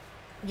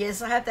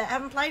 Yes, I have that. I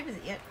haven't played with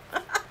it yet.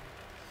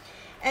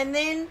 And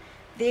then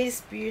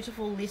this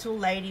beautiful little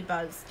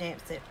ladybug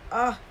stamp set.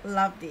 Oh,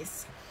 love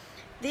this.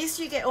 This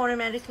you get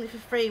automatically for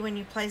free when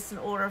you place an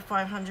order of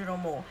 500 or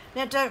more.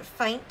 Now don't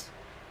faint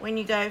when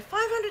you go,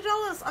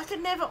 $500, I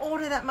could never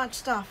order that much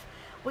stuff.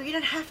 Well, you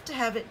don't have to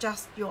have it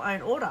just your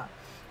own order.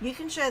 You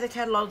can show the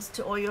catalogues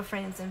to all your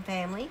friends and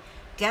family,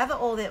 gather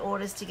all their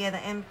orders together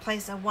and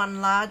place a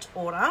one large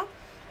order,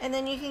 and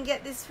then you can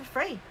get this for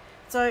free.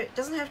 So it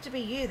doesn't have to be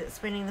you that's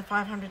spending the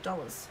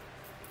 $500.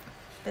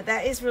 But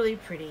that is really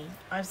pretty.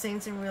 I've seen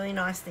some really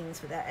nice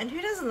things with that. And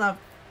who doesn't love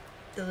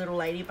the little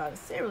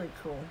ladybugs? They're really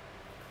cool.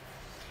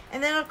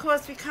 And then of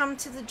course we come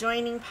to the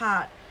joining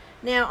part.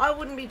 Now I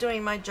wouldn't be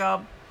doing my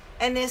job,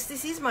 and this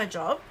is my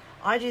job.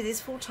 I do this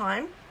full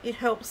time. It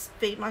helps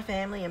feed my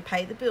family and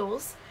pay the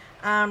bills.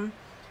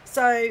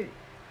 So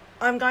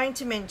I'm going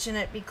to mention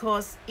it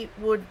because it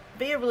would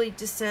be a really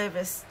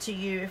disservice to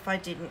you if I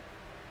didn't.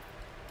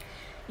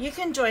 You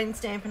can join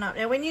Stampin' Up.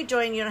 Now when you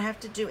join, you don't have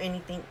to do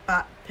anything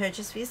but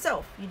purchase for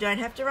yourself. You don't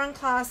have to run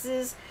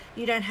classes.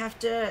 You don't have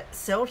to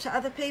sell to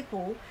other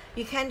people.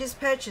 You can just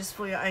purchase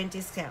for your own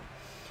discount.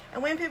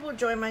 And when people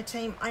join my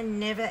team, I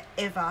never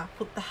ever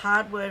put the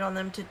hard word on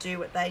them to do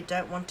what they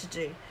don't want to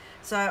do.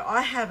 So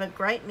I have a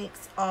great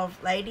mix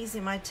of ladies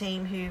in my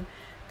team who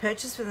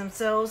purchase for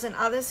themselves and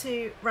others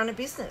who run a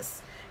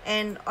business.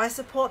 And I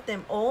support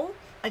them all.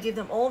 I give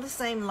them all the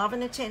same love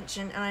and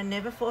attention, and I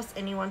never force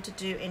anyone to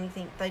do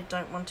anything they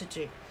don't want to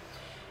do.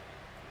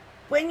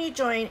 When you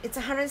join, it's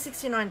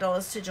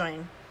 $169 to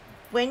join.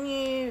 When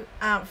you,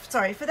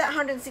 for that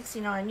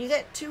 $169, you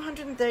get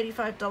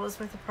 $235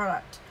 worth of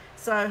product.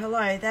 So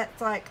hello, that's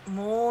like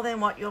more than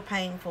what you're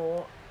paying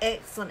for.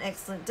 Excellent,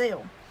 excellent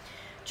deal.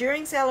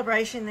 During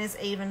Sale-A-Bration, there's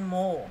even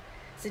more.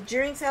 So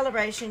during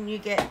Sale-A-Bration, you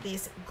get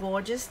this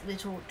gorgeous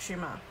little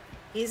trimmer.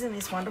 Isn't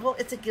this wonderful?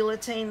 It's a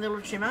guillotine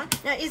little trimmer.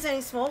 Now it is only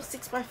small,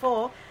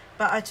 6x4,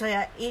 but I tell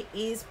you, it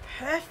is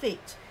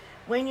perfect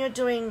when you're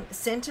doing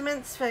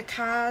sentiments for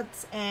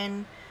cards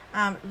and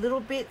little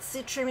bits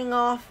you're trimming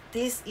off.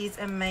 This is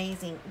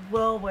amazing,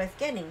 well worth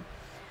getting.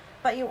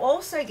 But you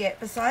also get,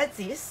 besides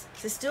this,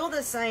 so still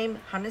the same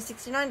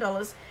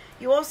 $169,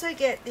 you also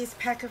get this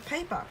pack of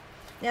paper.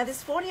 Now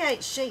there's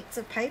 48 sheets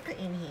of paper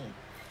in here,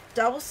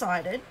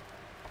 double-sided,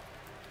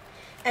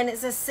 and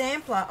it's a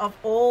sampler of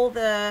all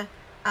the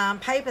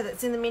paper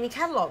that's in the mini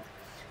catalogue.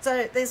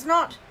 So there's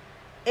not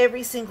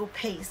every single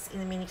piece in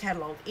the mini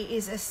catalogue. It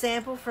is a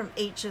sample from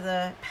each of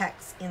the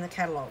packs in the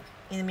catalogue,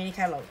 in the mini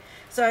catalogue.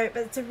 So,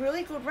 but it's a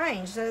really good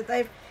range. So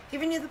they've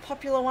given you the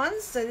popular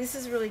ones. So this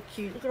is really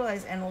cute. Look at all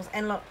those animals.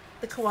 And look,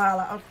 the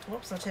koala. Oh,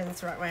 whoops, I'll turn this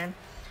the right way.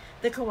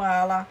 The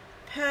koala,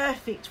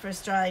 perfect for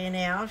Australia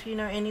now. If you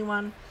know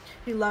anyone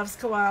who loves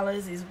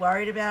koalas, is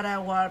worried about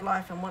our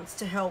wildlife and wants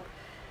to help,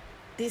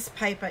 this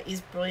paper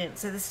is brilliant.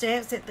 So the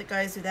stamp set that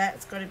goes with that,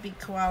 it's got a big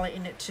koala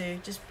in it too,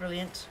 just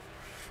brilliant.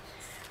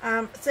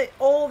 So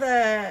all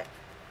the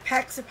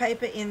packs of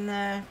paper in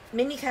the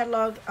mini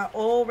catalogue are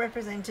all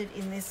represented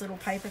in this little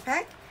paper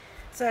pack.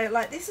 So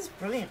like, this is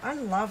brilliant. I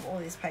love all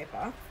this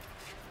paper.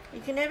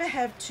 You can never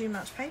have too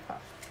much paper.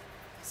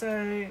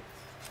 So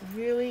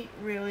really,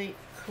 really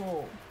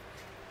cool.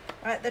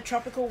 Right, the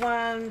tropical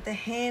one, the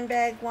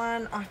handbag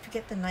one, I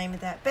forget the name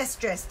of that. Best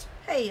dressed.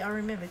 Hey, I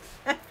remembered.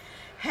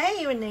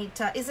 Hey,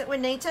 Juanita. Is it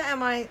Juanita?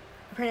 Am I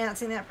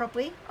pronouncing that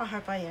properly? I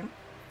hope I am.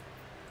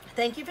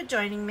 Thank you for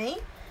joining me.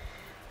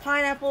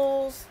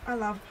 Pineapples. I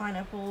love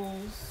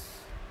pineapples.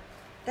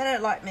 They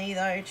don't like me,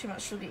 though. Too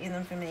much sugar in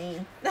them for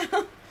me.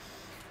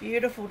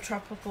 Beautiful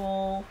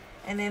tropical.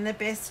 And then the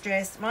best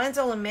dressed. Mine's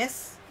all a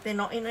mess. They're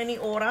not in any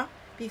order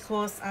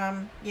because,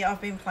 yeah,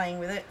 I've been playing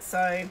with it.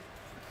 So,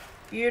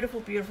 beautiful,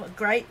 beautiful.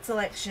 Great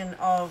selection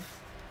of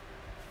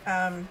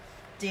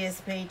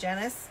DSP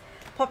Janice.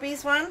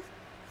 Poppy's one,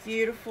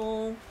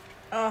 beautiful.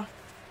 Oh,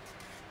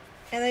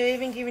 and they've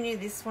even given you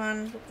this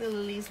one. Look, the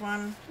lilies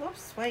one.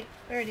 Whoops, wait,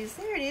 where it is?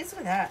 There it is.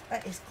 Look at that.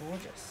 That is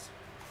gorgeous.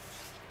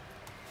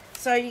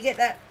 So you get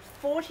that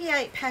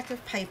 48 pack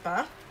of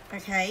paper,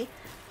 okay,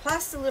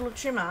 plus the little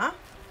trimmer,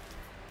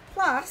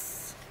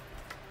 plus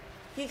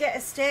you get a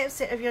stamp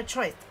set of your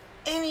choice.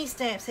 Any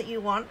stamp set you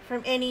want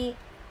from any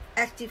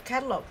active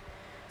catalogue.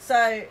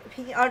 So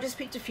I just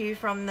picked a few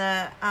from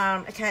the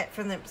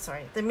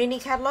the mini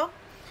catalogue.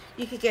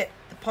 You could get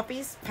the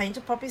poppies,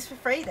 painted poppies for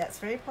free. That's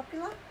very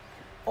popular.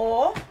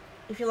 Or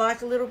if you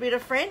like a little bit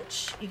of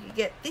French, you could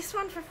get this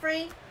one for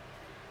free,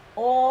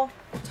 or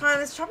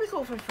Timeless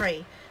Tropical for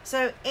free.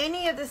 So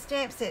any of the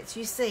stamp sets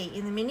you see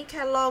in the mini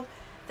catalogue,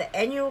 the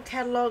annual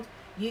catalogue,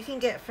 you can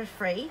get for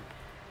free.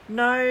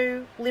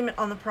 No limit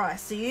on the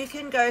price. So you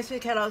can go through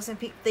catalogues and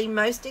pick the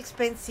most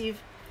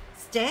expensive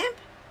stamp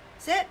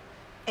set,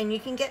 and you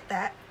can get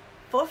that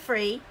for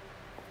free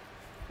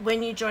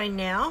when you join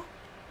now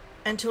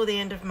until the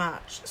end of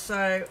March.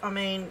 So I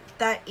mean,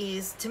 that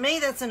is, to me,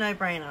 that's a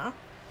no-brainer,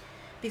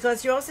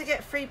 because you also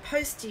get free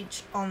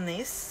postage on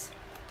this,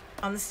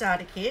 on the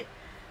starter kit.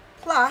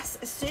 Plus,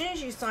 as soon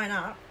as you sign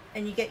up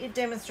and you get your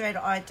demonstrator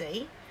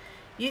ID,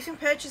 you can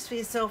purchase for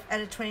yourself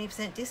at a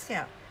 20%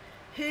 discount.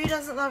 Who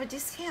doesn't love a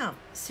discount?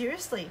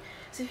 Seriously.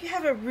 So if you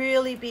have a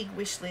really big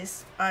wish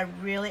list, I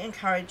really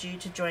encourage you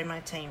to join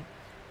my team.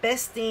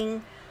 Best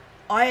thing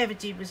I ever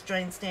did was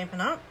join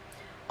Stampin' Up.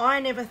 I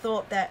never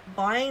thought that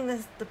buying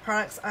the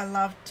products I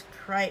love to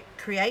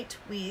create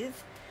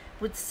with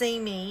would see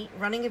me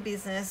running a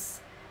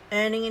business,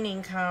 earning an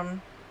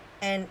income,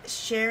 and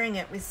sharing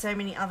it with so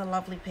many other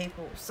lovely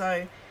people.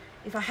 So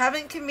if I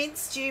haven't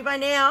convinced you by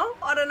now,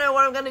 I don't know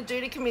what I'm going to do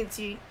to convince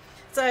you.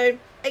 So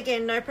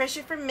again, no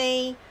pressure from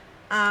me.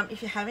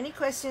 If you have any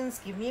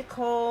questions, give me a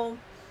call,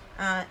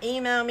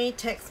 email me,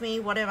 text me,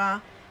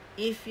 whatever.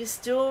 If you're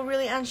still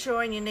really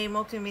unsure and you need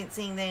more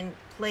convincing, then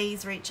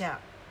please reach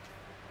out.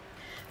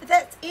 But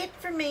that's it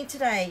from me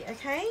today,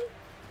 okay?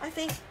 I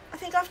think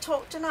I've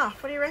talked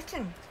enough. What do you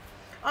reckon?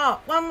 Oh,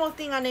 one more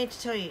thing I need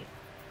to tell you.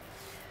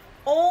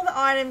 All the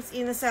items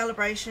in the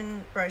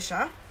Sale-A-Bration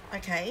brochure,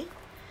 okay,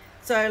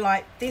 so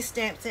like this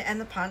stamp set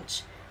and the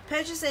punch,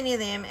 purchase any of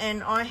them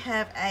and I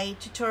have a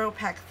tutorial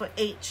pack for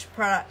each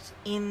product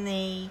in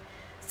the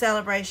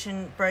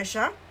Sale-A-Bration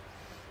brochure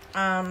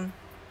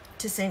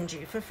to send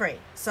you for free.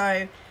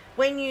 So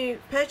when you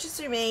purchase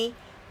through me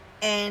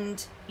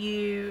and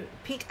you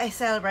pick a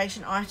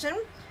Sale-A-Bration item,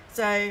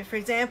 so for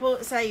example,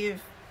 say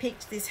you've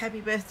picked this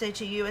Happy Birthday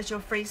to You as your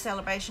free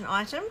Sale-A-Bration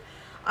item,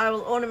 I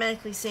will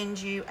automatically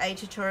send you a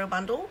tutorial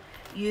bundle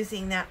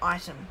using that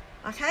item,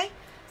 okay?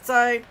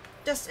 So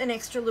just an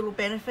extra little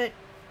benefit.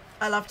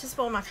 I love to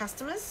spoil my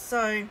customers,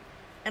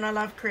 and I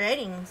love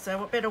creating, so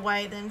what better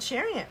way than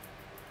sharing it?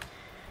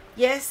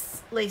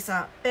 Yes,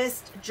 Lisa,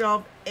 best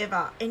job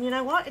ever. And you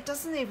know what? It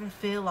doesn't even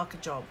feel like a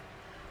job.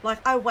 Like,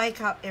 I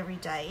wake up every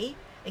day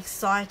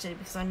excited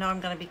because I know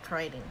I'm going to be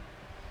creating.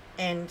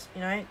 And,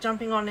 you know,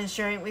 jumping on and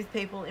sharing it with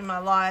people in my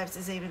lives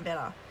is even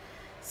better.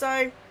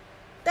 So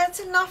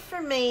that's enough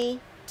from me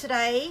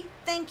today.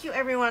 Thank you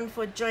everyone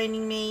for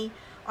joining me.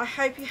 I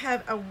hope you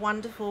have a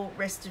wonderful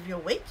rest of your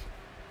week.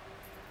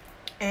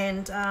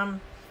 And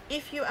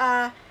if you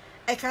are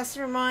a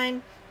customer of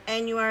mine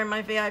and you are in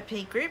my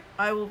VIP group,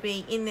 I will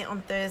be in there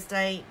on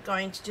Thursday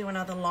going to do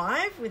another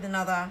live with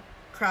another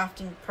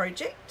crafting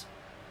project.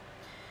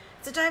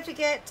 So don't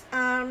forget,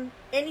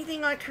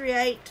 anything I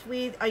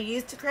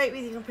used to create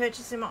with, you can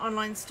purchase in my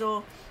online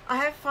store. I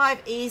have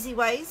 5 easy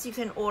ways you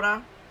can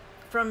order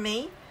from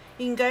me.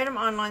 You can go to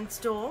my online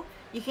store,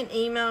 you can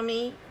email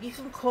me, you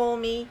can call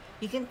me,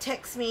 you can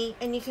text me,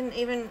 and you can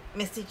even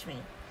message me.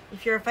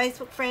 If you're a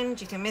Facebook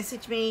friend, you can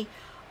message me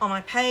on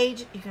my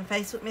page, you can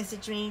Facebook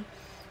message me.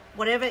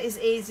 Whatever is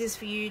easiest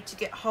for you to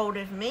get hold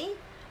of me,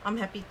 I'm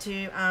happy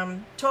to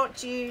talk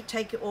to you,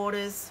 take your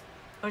orders,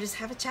 or just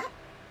have a chat.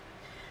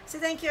 So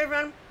thank you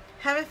everyone.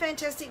 Have a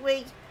fantastic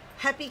week.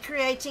 Happy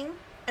creating,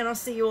 and I'll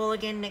see you all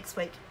again next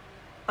week.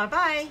 Bye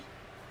bye.